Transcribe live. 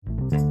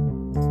Now,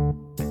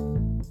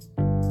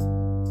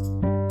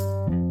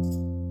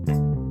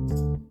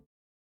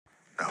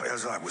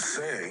 as I was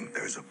saying,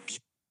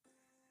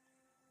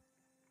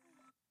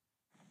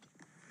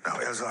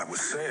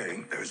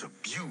 there's a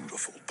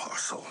beautiful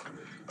parcel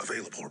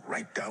available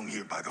right down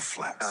here by the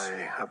flats.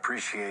 I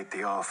appreciate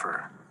the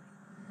offer,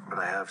 but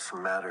I have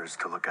some matters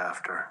to look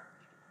after.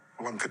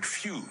 Well, I'm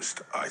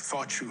confused. I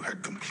thought you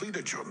had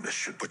completed your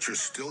mission, but you're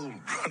still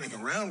running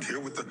around here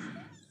with the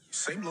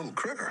same little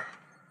critter.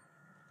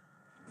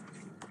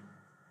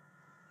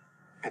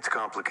 It's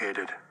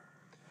complicated.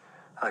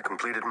 I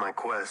completed my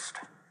quest.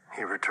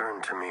 He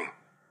returned to me.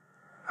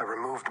 I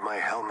removed my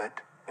helmet,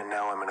 and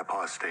now I'm an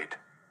apostate.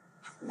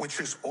 Which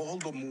is all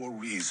the more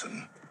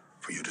reason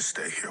for you to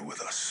stay here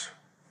with us.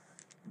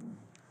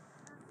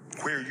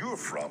 Where you're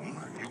from,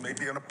 you may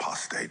be an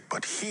apostate,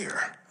 but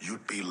here,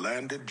 you'd be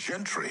landed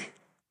gentry.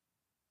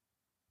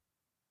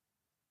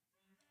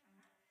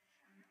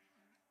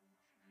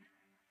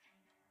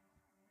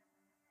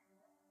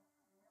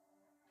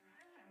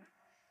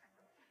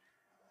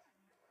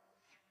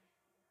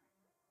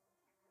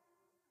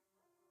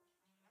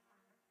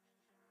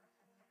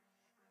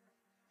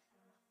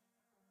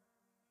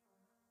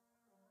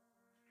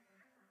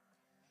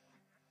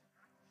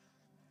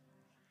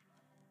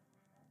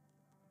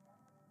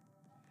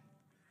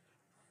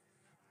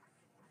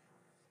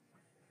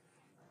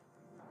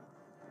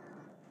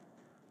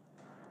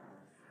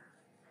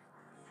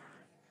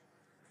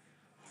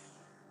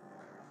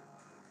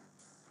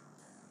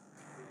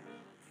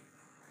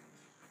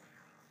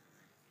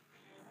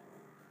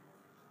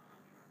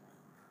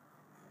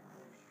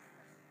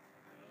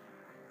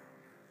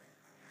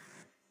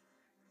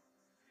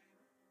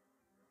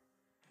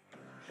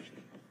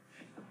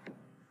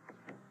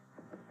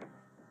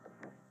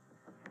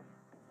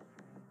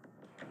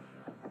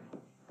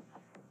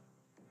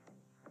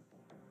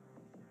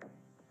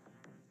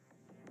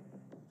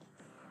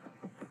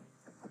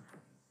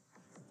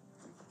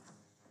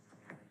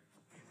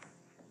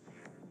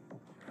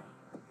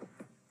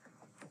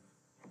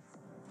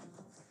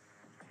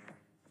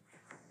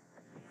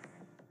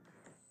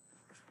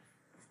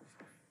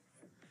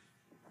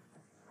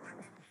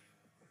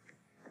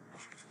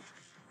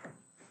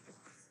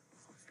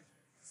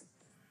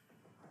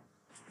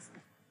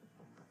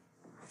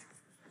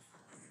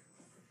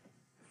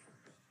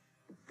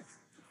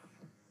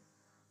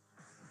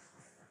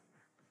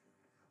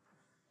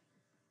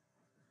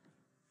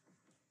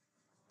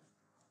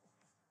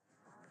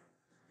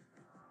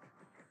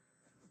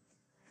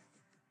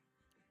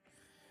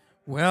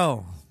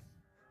 Well,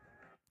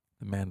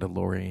 the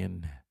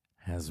Mandalorian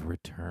has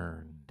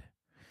returned.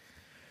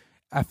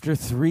 After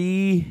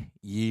 3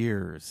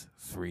 years,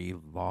 3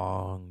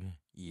 long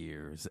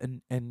years.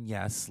 And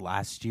yes,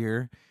 last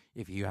year,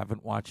 if you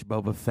haven't watched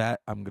Boba Fett,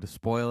 I'm going to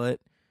spoil it.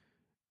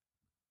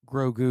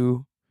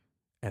 Grogu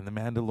and the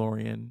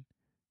Mandalorian,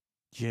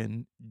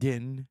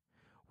 Din,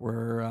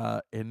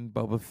 were in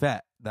Boba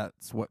Fett.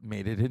 That's what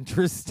made it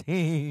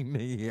interesting.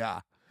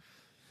 Yeah.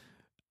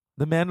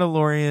 The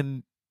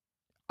Mandalorian,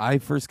 I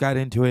first got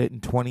into it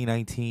in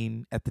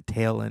 2019, at the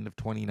tail end of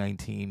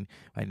 2019.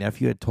 My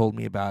nephew had told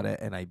me about it,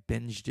 and I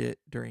binged it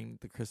during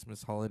the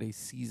Christmas holiday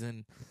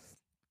season.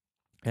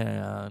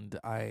 And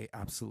I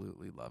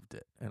absolutely loved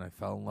it. And I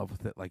fell in love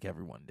with it like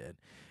everyone did.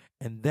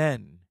 And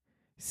then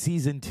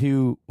season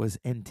 2 was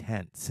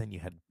intense. And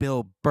you had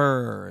Bill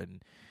Burr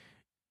and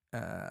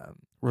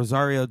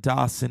Rosario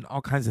Dawson,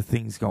 all kinds of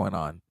things going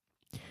on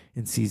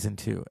in season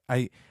 2.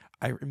 I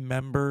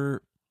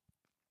remember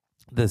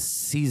the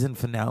season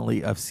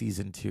finale of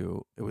season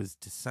 2. It was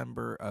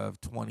December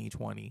of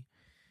 2020.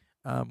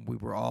 We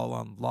were all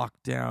on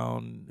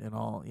lockdown and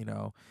all,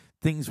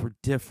 things were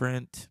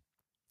different.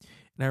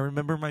 And I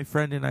remember my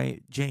friend and I,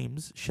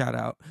 James, shout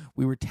out,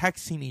 we were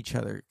texting each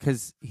other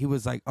because he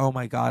was like, oh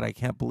my God, I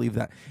can't believe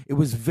that. It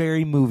was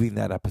very moving,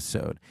 that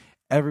episode.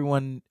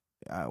 Everyone,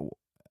 I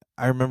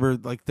remember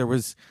like there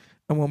was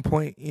at one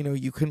point,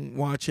 you couldn't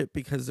watch it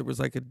because there was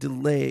like a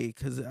delay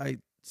because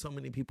so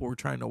many people were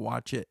trying to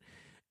watch it.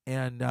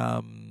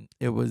 And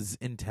it was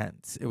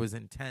intense. It was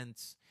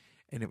intense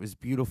and it was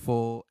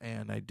beautiful,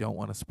 and I don't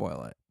want to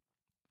spoil it.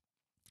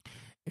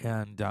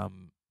 And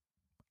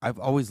I've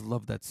always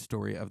loved that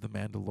story of the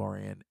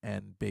Mandalorian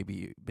and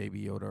Baby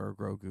Yoda or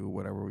Grogu,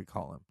 whatever we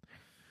call him.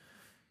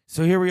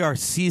 So here we are,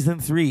 season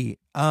 3.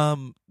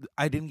 I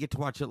didn't get to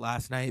watch it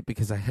last night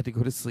because I had to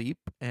go to sleep,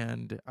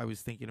 and I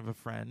was thinking of a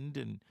friend,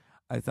 and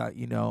I thought,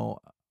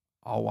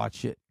 I'll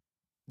watch it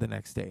the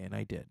next day, and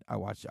I did. I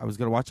was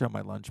going to watch it on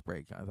my lunch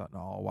break. I thought, no,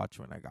 I'll watch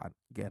it when I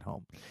get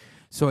home.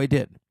 So I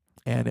did,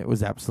 and it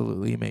was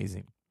absolutely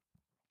amazing.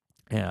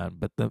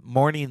 But the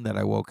morning that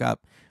I woke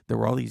up, there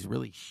were all these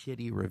really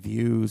shitty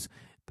reviews.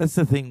 That's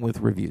the thing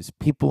with reviews.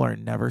 People are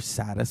never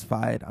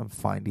satisfied. I'm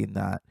finding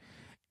that.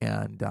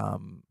 And,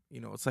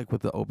 it's like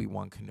with the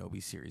Obi-Wan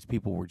Kenobi series.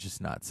 People were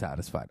just not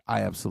satisfied.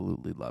 I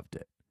absolutely loved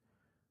it.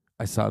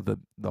 I saw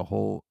the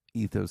whole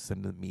ethos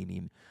and the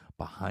meaning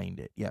behind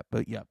it. Yeah,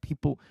 but yeah,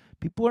 people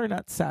are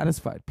not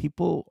satisfied.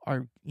 People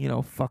are,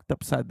 fucked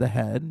upside the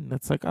head. And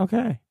it's like,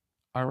 okay,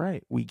 All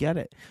right, we get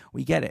it.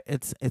 We get it.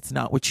 It's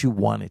not what you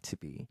want it to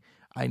be.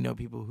 I know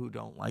people who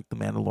don't like The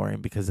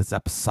Mandalorian because it's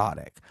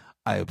episodic.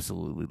 I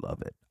absolutely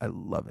love it. I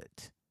love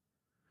it.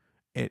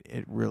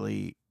 It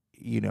really,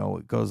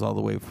 it goes all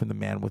the way from The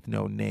Man with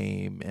No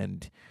Name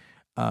and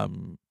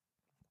um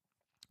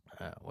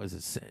was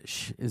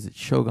it is it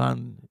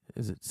Shogun?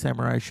 Is it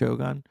Samurai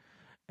Shogun?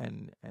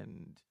 And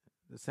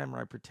the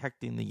samurai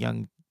protecting the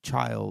young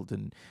child,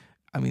 and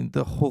I mean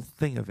the whole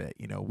thing of it.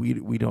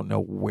 We don't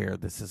know where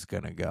this is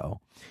gonna go,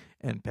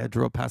 and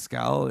Pedro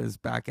Pascal is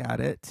back at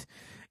it,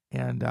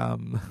 and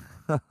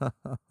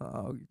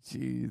oh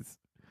jeez,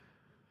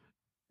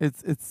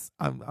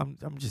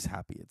 I'm just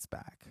happy it's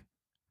back.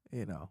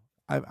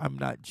 I'm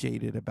not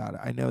jaded about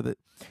it. I know that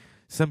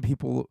some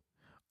people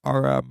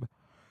are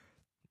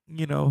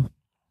you know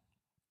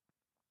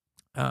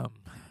um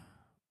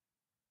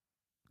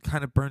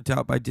kind of burnt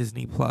out by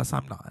Disney Plus.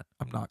 I'm not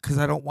because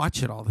I don't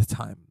watch it all the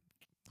time.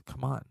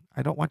 Come on,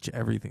 I don't watch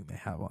everything they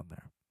have on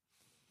there.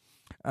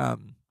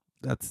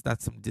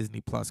 That's some Disney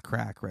Plus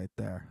crack right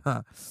there,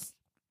 huh?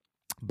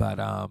 But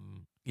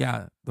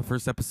yeah, the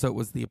first episode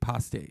was The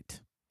Apostate.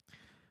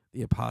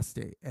 The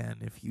Apostate,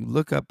 and if you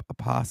look up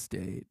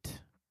apostate,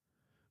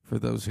 for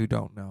those who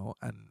don't know,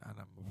 and I'm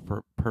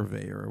a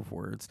purveyor of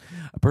words,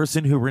 a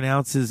person who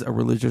renounces a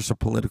religious or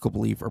political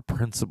belief or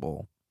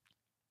principle.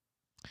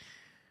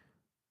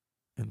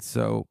 And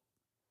so,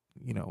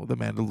 the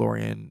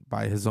Mandalorian,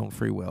 by his own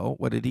free will,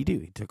 what did he do?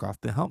 He took off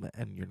the helmet,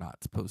 and you're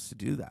not supposed to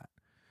do that.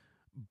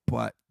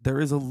 But there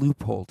is a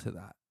loophole to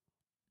that.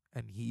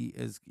 And he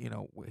is,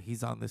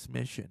 he's on this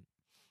mission.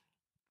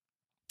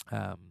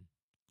 So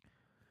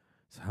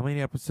how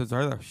many episodes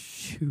are there?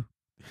 Shoot.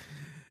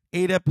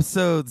 8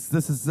 episodes.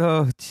 This is,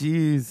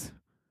 jeez.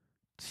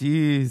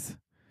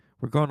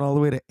 We're going all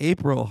the way to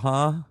April,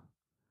 huh?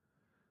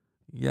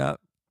 Yep.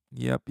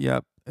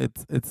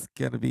 It's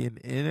gonna be an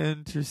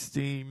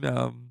interesting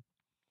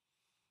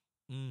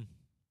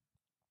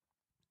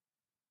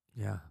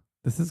yeah.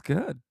 This is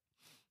good.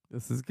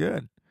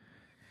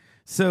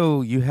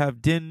 So you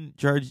have Din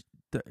Djarin.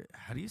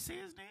 How do you say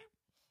his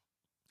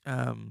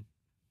name?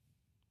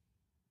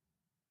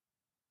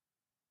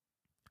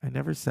 I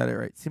never said it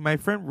right. See, my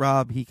friend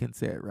Rob, he can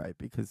say it right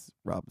because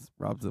Rob is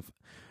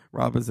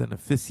an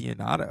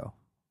aficionado.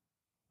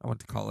 I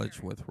went to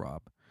college with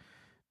Rob.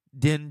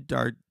 Din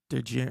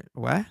Djarin.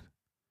 What?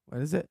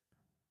 What is it?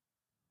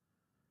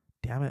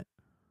 Damn it.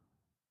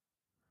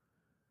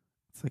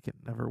 It's like it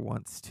never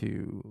wants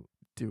to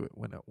do it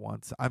when it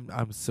wants. I'm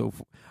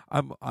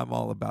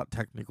all about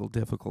technical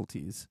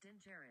difficulties.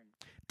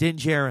 Din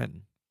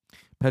Djarin.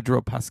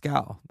 Pedro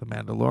Pascal, the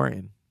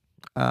Mandalorian.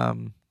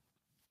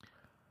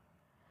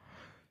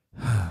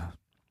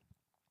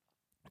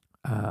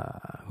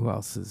 Who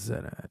else is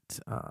in it?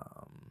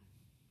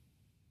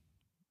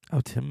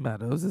 Tim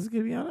Meadows is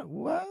gonna be on it.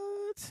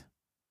 What?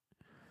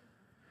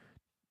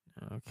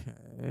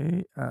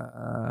 Okay.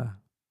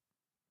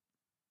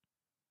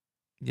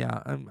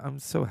 Yeah, I'm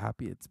so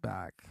happy it's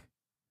back.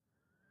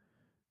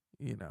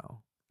 And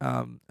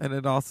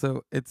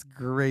it's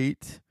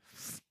great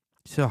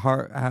to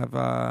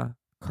have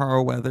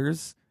Carl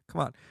Weathers.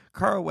 Come on,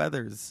 Carl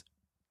Weathers.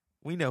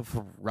 We know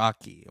from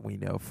Rocky, and we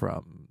know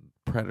from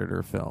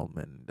Predator film,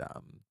 and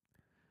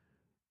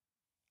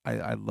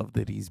I love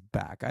that he's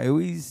back. I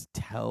always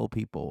tell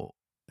people,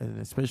 and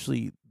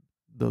especially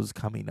those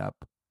coming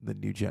up, the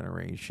new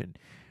generation,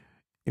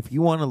 if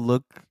you want to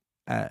look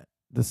at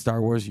the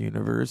Star Wars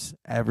universe,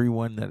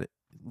 everyone that it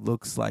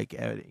looks like,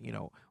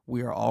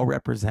 we are all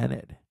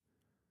represented.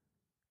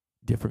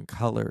 Different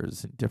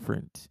colors and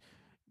different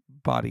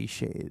body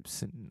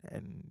shapes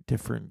and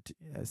different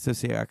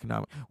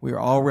socioeconomic. We are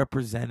all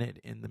represented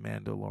in the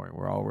Mandalorian.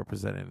 We're all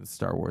represented in the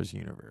Star Wars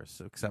universe.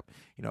 So except,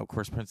 of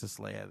course, Princess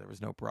Leia, there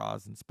was no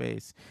bras in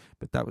space,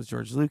 but that was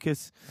George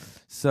Lucas.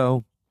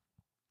 So,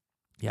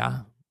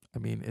 yeah, I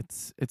mean,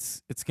 it's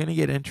going to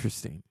get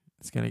interesting.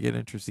 It's going to get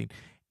interesting.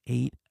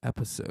 8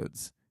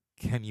 episodes.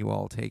 Can you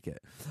all take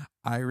it?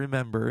 I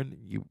remember, and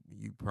you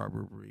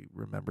probably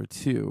remember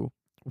too,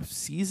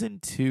 season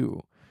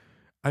 2.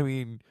 I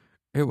mean,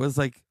 it was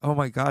like, oh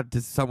my God,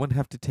 does someone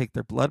have to take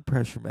their blood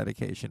pressure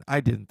medication?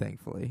 I didn't,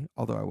 thankfully,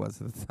 although I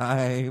was at the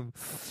time.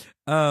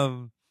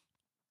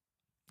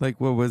 Like,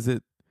 what was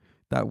it?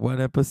 That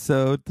one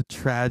episode, The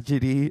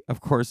Tragedy,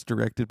 of course,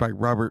 directed by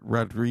Robert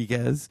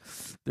Rodriguez.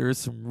 There is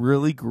some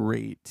really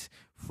great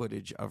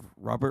footage of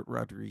Robert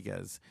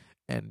Rodriguez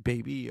and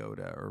Baby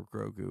Yoda or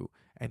Grogu,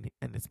 and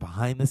it's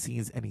behind the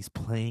scenes, and he's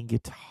playing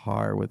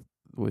guitar with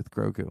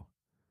Grogu.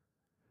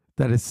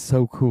 That is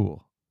so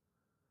cool.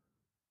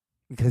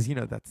 Because,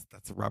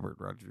 that's Robert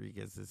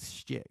Rodriguez's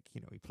shtick.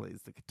 He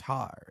plays the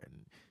guitar,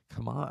 and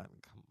come on.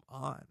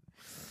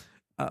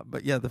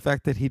 But yeah, the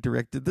fact that he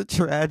directed The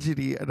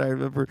Tragedy, and I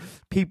remember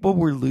people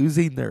were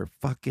losing their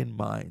fucking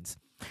minds.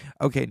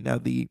 Okay, now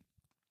the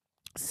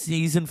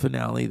season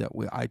finale that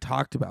I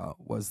talked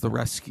about was The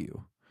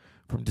Rescue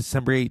from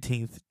December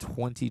 18th,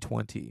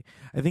 2020.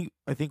 I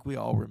think we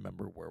all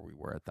remember where we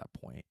were at that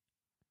point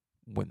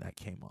when that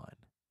came on.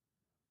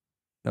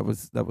 That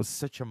was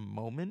such a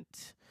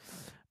moment.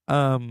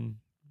 Oh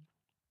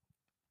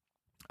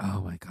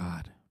my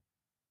God.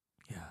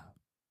 Yeah.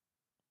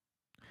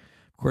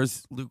 Of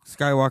course, Luke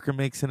Skywalker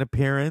makes an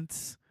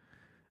appearance.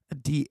 A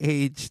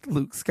de-aged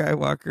Luke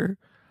Skywalker.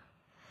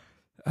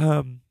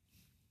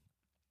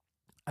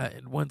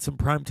 It won some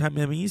Primetime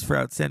Emmys for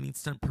Outstanding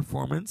Stunt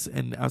Performance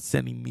and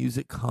Outstanding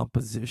Music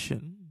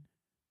Composition.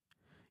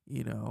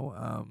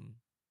 Yeah,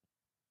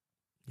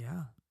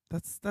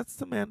 that's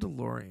The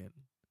Mandalorian.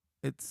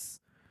 It's,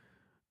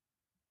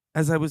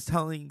 as I was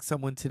telling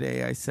someone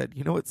today, I said,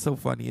 what's so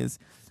funny is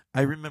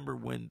I remember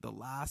when the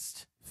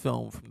last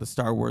film from the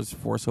Star Wars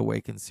Force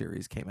Awakens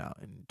series came out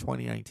in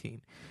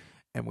 2019,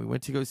 and we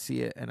went to go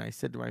see it, and I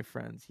said to my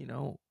friends,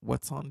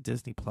 what's on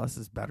Disney Plus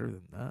is better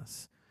than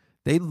this.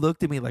 They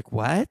looked at me like,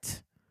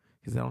 what?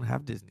 Because I don't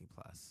have Disney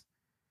Plus.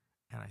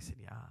 And I said,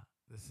 yeah,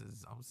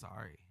 I'm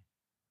sorry.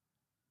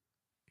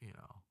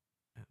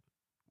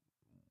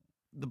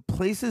 The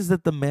places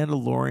that The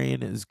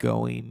Mandalorian is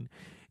going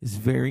is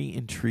very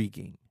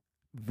intriguing.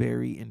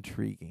 Very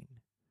intriguing.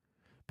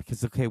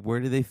 Because, okay,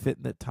 where do they fit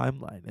in that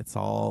timeline? It's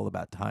all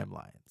about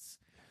timelines.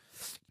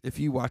 If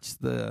you watch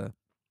the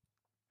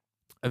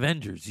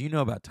Avengers, you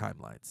know about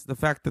timelines. The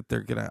fact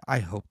that I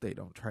hope they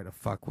don't try to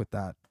fuck with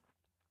that.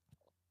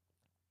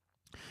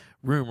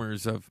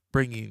 Rumors of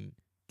bringing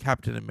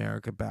Captain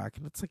America back.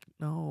 And it's like,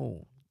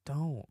 no,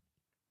 don't.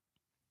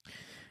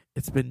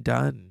 It's been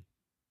done.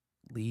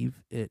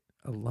 Leave it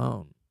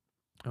alone.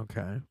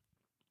 Okay.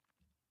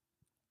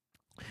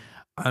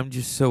 I'm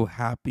just so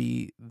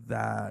happy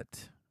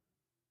that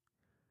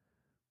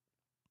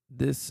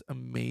this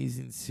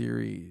amazing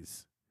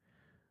series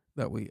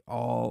that we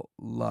all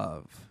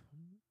love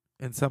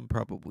and some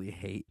probably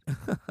hate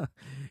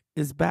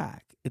is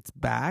back. It's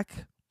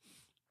back.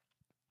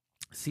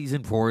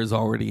 Season 4 is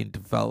already in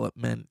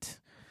development.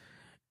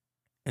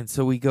 And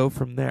so we go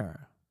from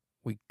there.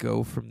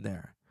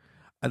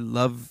 I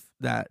love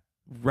that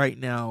right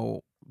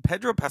now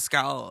Pedro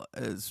Pascal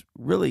is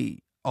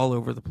really all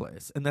over the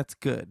place, and that's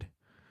good.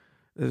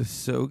 That is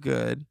so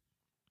good,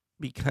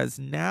 because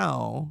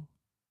now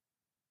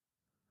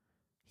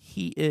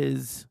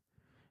he's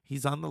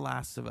on The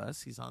Last of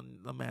Us, he's on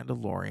The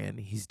Mandalorian,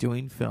 he's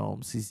doing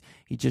films.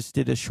 He just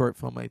did a short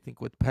film, I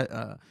think, with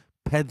Pedro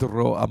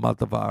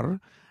Almodovar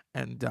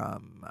and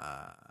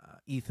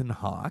Ethan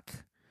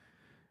Hawke,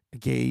 a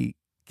gay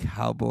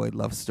cowboy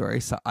love story.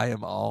 So I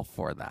am all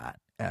for that.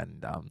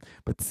 And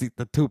but see,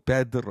 the two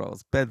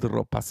Pedros,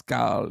 Pedro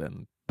Pascal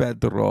and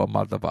Pedro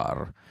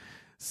Almodovar.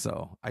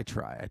 So I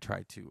try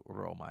to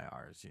roll my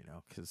R's,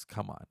 because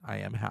come on, I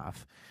am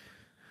half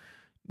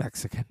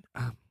Mexican.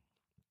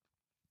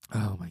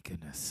 Oh my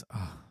goodness.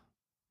 Oh,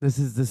 this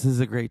is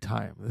a great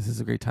time.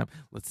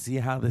 Let's see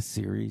how this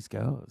series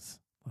goes.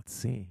 Let's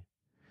see.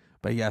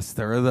 But yes,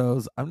 there are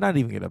those. I'm not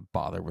even going to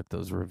bother with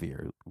those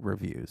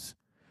reviews.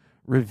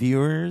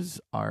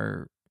 Reviewers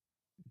are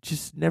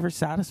just never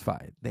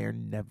satisfied. They are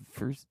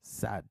never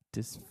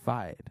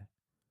satisfied.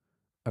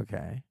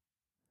 Okay.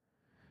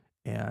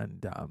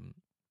 And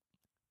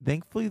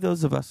thankfully,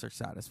 those of us are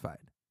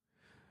satisfied.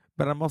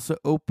 But I'm also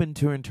open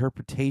to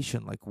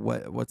interpretation, like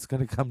what's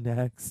going to come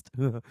next.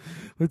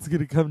 What's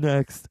going to come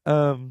next?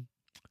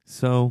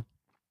 So,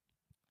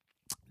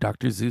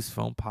 Dr. Zeus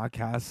Film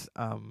Podcast.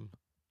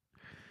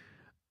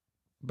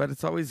 But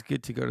it's always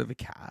good to go to the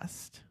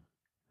cast.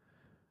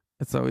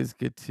 It's always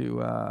good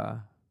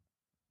to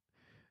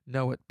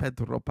know what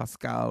Pedro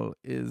Pascal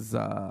is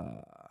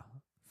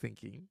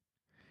thinking.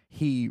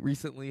 He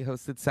recently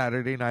hosted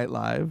Saturday Night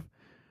Live.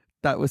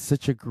 That was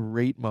such a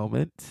great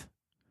moment.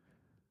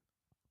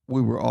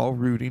 We were all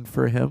rooting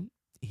for him.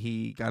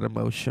 He got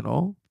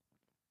emotional.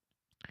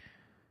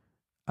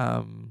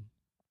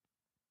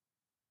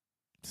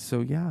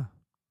 So yeah.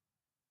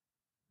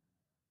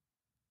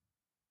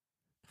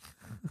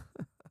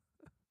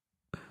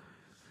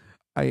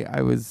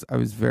 I was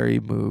very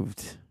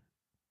moved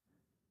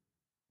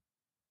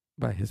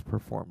by his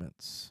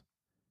performance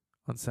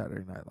on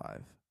Saturday Night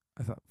Live.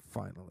 I thought,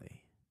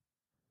 finally.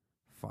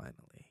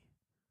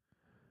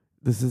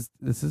 This is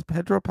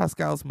Pedro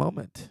Pascal's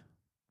moment.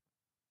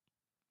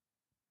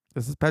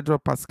 This is Pedro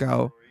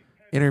Pascal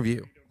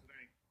interview.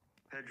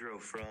 Pedro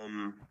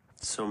from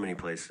so many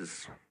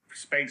places.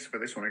 Space for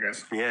this one, I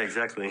guess. Yeah,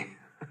 exactly.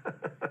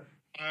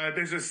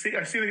 There's a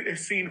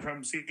scene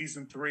from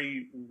season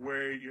 3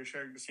 where you're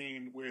sharing the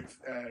scene with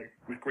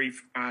Greef,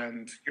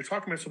 and you're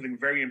talking about something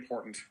very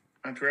important.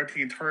 And throughout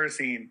the entire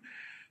scene,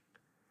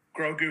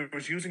 Grogu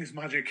was using his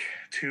magic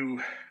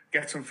to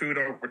get some food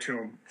over to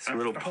him. Some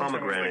little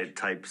pomegranate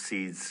type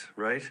seeds,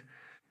 right?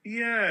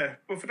 Yeah,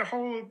 but for the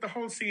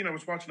whole scene I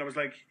was watching, I was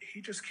like,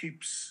 he just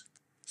keeps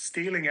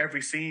stealing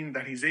every scene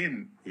that he's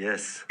in.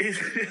 Yes.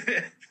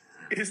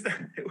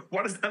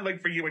 What is that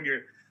like for you when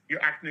you're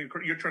acting,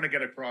 you're trying to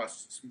get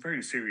across some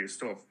very serious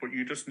stuff, but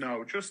you just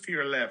know, just to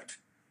your left,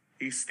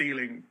 he's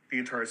stealing the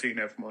entire scene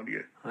out from under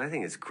you? I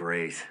think it's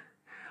great.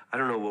 I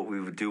don't know what we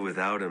would do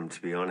without him,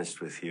 to be honest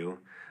with you.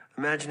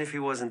 Imagine if he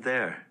wasn't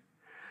there.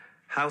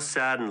 How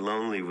sad and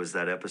lonely was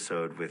that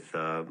episode with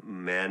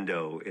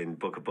Mando in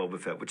Book of Boba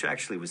Fett, which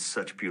actually was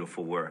such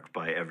beautiful work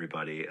by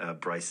everybody,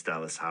 Bryce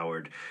Dallas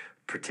Howard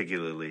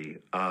particularly.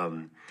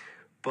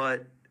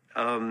 But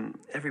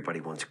everybody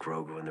wants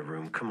Grogu in the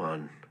room. Come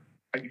on.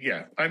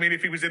 Yeah, I mean,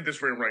 if he was in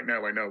this room right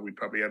now, I know we'd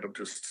probably end up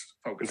just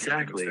focusing on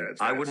him Exactly. instead.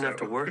 I wouldn't have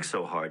to work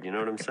so hard. You know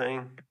what I'm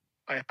saying?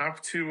 I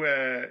have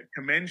to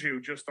commend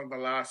you just on the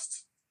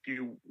last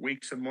few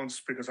weeks and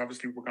months, because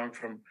obviously we're going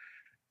from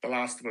The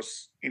Last of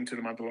Us into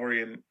The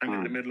Mandalorian, and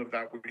in the middle of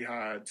that we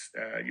had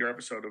your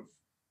episode of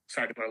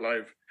Saturday Night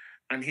Live,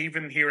 and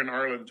even here in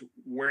Ireland,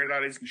 where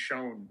that isn't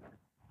shown,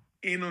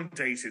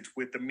 inundated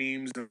with the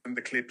memes and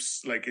the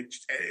clips, like it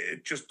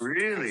just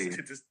really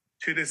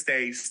to this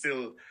day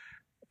still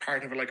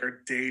part of it, like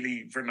our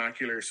daily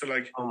vernacular. So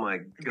like, oh my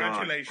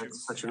congratulations, God,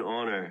 that's such an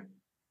honor.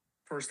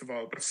 First of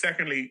all, but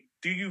secondly,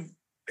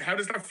 how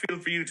does that feel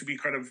for you to be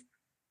kind of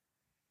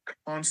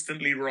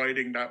constantly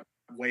riding that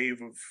wave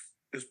of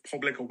this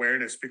public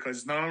awareness?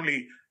 Because not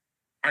only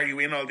are you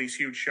in all these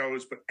huge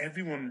shows, but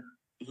everyone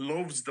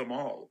loves them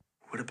all.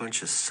 What a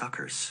bunch of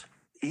suckers.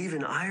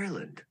 Even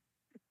Ireland.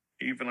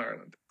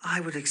 I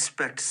would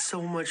expect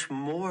so much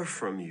more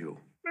from you.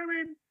 I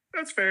mean,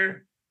 that's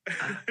fair.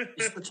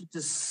 You're such a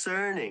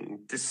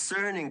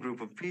discerning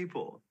group of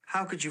people.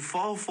 How could you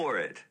fall for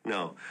it?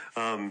 No.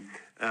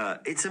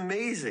 It's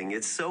amazing.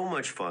 It's so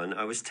much fun.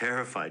 I was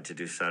terrified to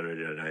do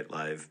Saturday Night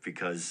Live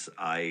because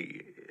I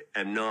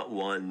am not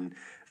one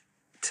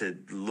to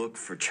look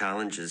for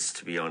challenges,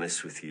 to be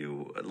honest with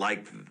you,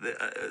 like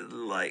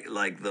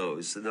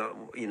those.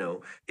 You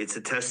know, it's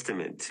a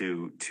testament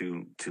to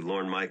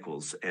Lorne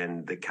Michaels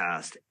and the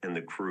cast and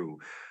the crew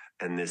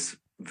and this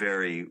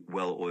very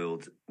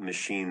well-oiled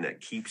machine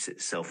that keeps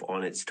itself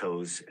on its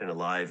toes and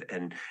alive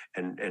and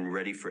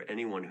ready for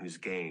anyone who's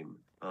game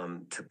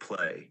to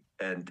play.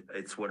 And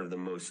it's one of the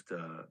most,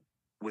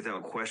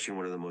 without question,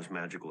 one of the most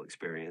magical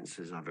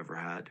experiences I've ever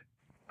had.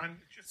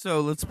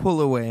 So let's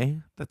pull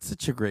away. That's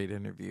such a great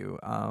interview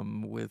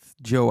with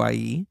Joe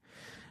IE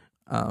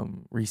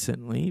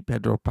recently.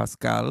 Pedro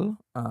Pascal.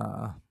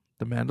 The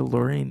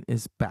Mandalorian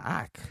is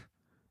back.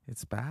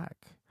 It's back.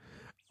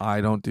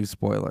 I don't do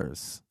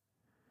spoilers,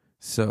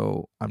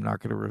 so I'm not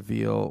going to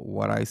reveal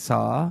what I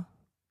saw.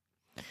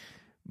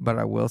 But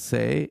I will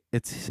say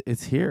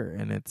it's here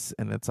and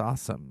it's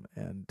awesome.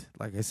 And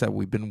like I said,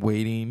 we've been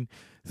waiting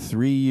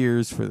 3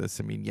 years for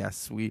this. I mean,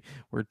 yes,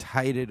 we're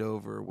tided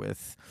over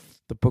with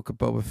the Book of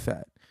Boba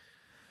Fett.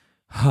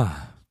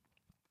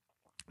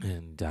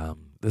 And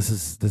this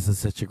is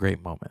such a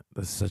great moment.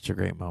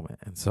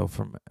 And so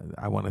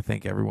I want to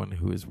thank everyone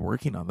who is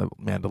working on The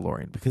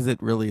Mandalorian, because it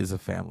really is a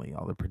family.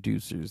 All the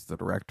producers, the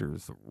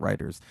directors, the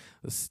writers,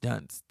 the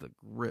stunts, the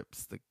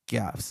grips, the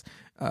gaffs,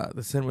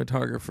 the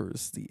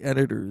cinematographers, the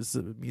editors,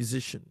 the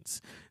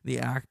musicians, the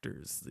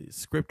actors, the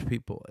script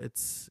people.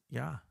 It's,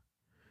 yeah.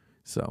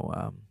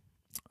 So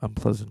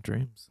unpleasant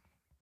dreams.